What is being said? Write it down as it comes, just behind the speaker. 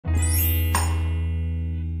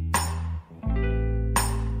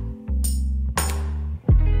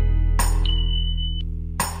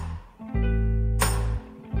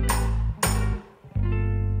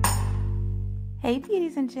Hey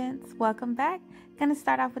beauties and gents, welcome back. Gonna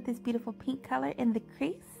start off with this beautiful pink color in the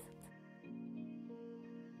crease.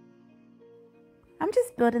 I'm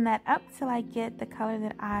just building that up till I get the color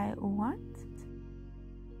that I want.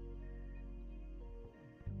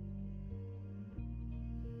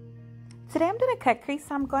 Today I'm doing a cut crease,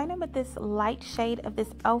 so I'm going in with this light shade of this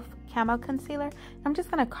e.l.f. camo concealer. I'm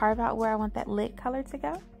just gonna carve out where I want that lid color to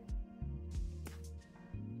go.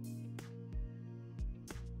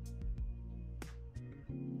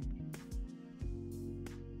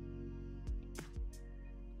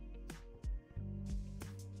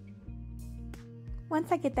 Once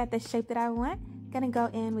I get that the shape that I want, I'm gonna go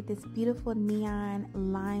in with this beautiful neon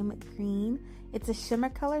lime green. It's a shimmer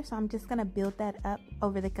color, so I'm just gonna build that up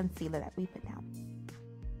over the concealer that we put down.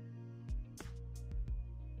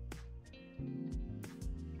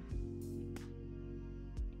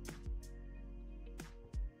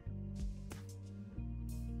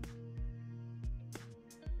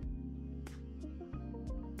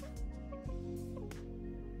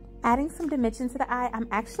 Adding some dimension to the eye, I'm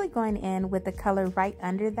actually going in with the color right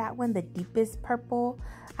under that one, the deepest purple.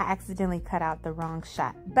 I accidentally cut out the wrong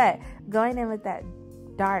shot, but going in with that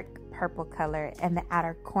dark purple color in the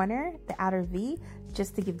outer corner, the outer V,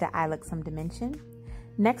 just to give the eye look some dimension.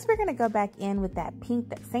 Next, we're gonna go back in with that pink,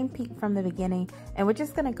 that same pink from the beginning, and we're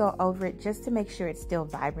just gonna go over it just to make sure it's still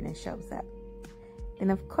vibrant and shows up.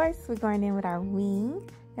 Then of course, we're going in with our wing.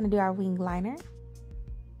 Gonna do our wing liner.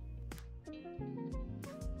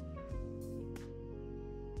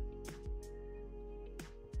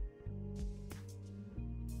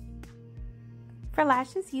 For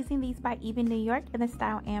lashes, using these by Ebin New York in the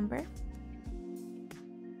style Amber.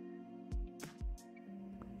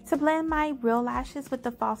 To blend my real lashes with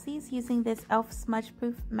the falsies, using this e.l.f. Smudge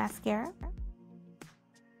Proof Mascara.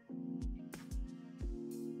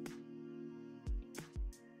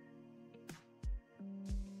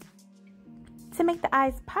 To make the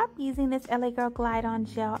eyes pop, using this LA Girl Glide On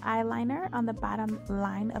Gel Eyeliner on the bottom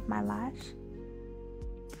line of my lash.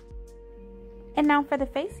 And now for the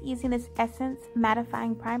face, using this Essence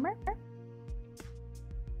Mattifying Primer.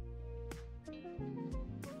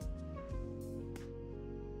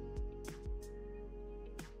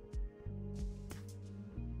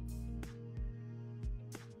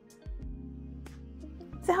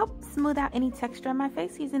 To help smooth out any texture on my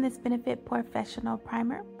face, using this Benefit Porefessional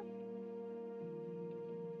Primer.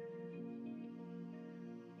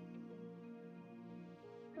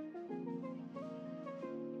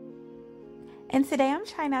 And today I'm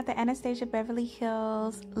trying out the Anastasia Beverly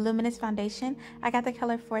Hills Luminous Foundation. I got the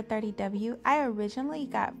color 430W. I originally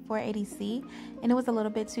got 480C and it was a little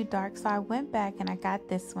bit too dark, so I went back and I got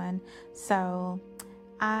this one. So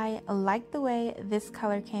I like the way this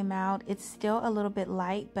color came out. It's still a little bit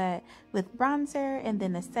light, but with bronzer and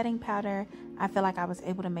then the setting powder, I feel like I was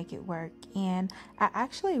able to make it work. And I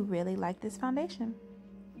actually really like this foundation.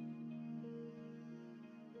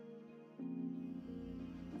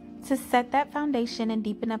 To set that foundation and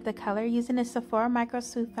deepen up the color, using a Sephora Micro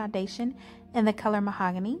Smooth Foundation in the color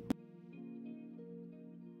Mahogany.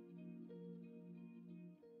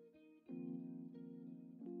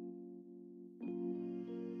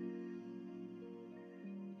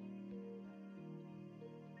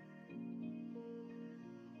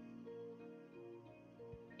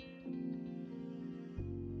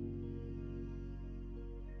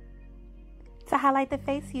 To highlight the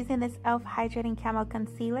face, using this e.l.f. Hydrating Camo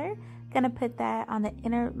Concealer. Gonna put that on the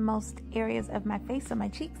innermost areas of my face, so my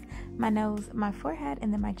cheeks, my nose, my forehead,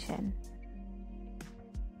 and then my chin.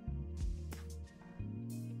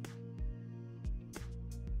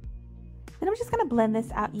 Then I'm just gonna blend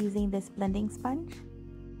this out using this blending sponge.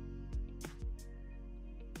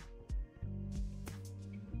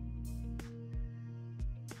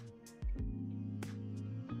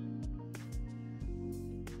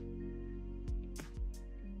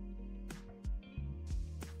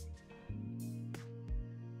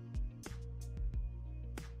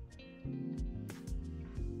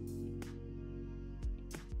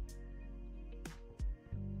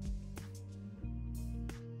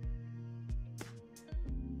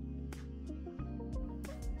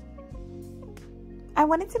 I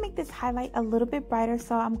wanted to make this highlight a little bit brighter,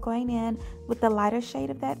 so I'm going in with the lighter shade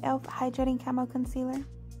of that e.l.f. Hydrating Camo Concealer.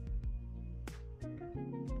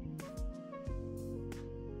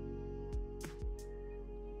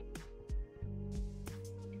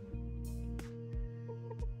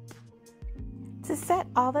 To set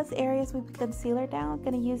all those areas with concealer down, I'm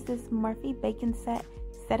going to use this Morphe Bacon Set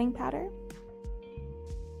setting powder.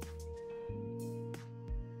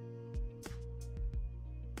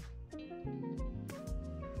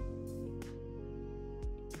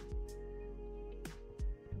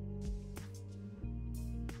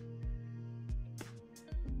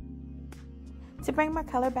 To bring my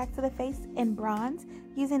color back to the face in bronze,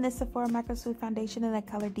 using this Sephora Micro Smooth Foundation in the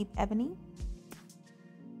color Deep Ebony.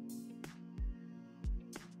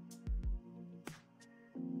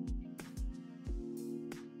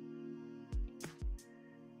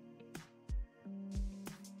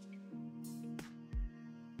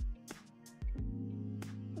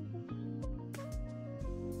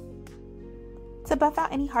 To buff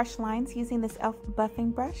out any harsh lines, using this e.l.f.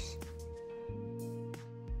 buffing brush.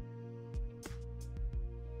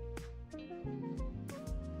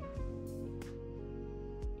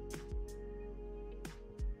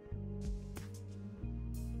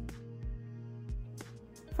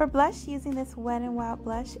 For blush, using this Wet n Wild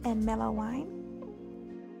blush in Mellow Wine.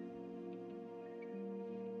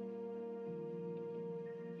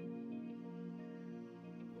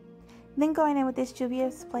 Then going in with this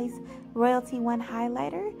Juvia's Place Royalty 1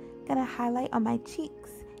 highlighter, gonna highlight on my cheeks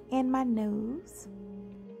and my nose.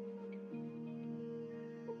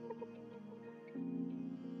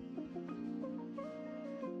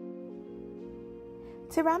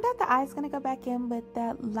 To round out the eyes, gonna go back in with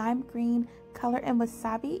that lime green color in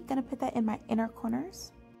Wasabi. Gonna put that in my inner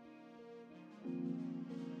corners.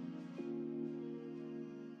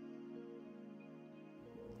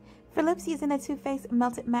 For lips, using the Too Faced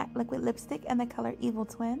Melted Matte Liquid Lipstick in the color Evil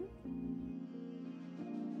Twin.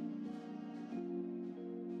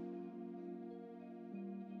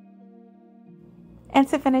 And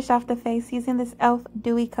to finish off the face, using this e.l.f.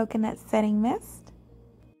 Dewy Coconut Setting Mist.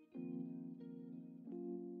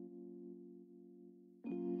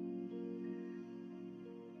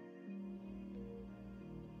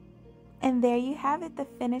 And there you have it, the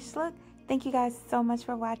finished look. Thank you guys so much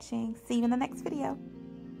for watching. See you in the next video.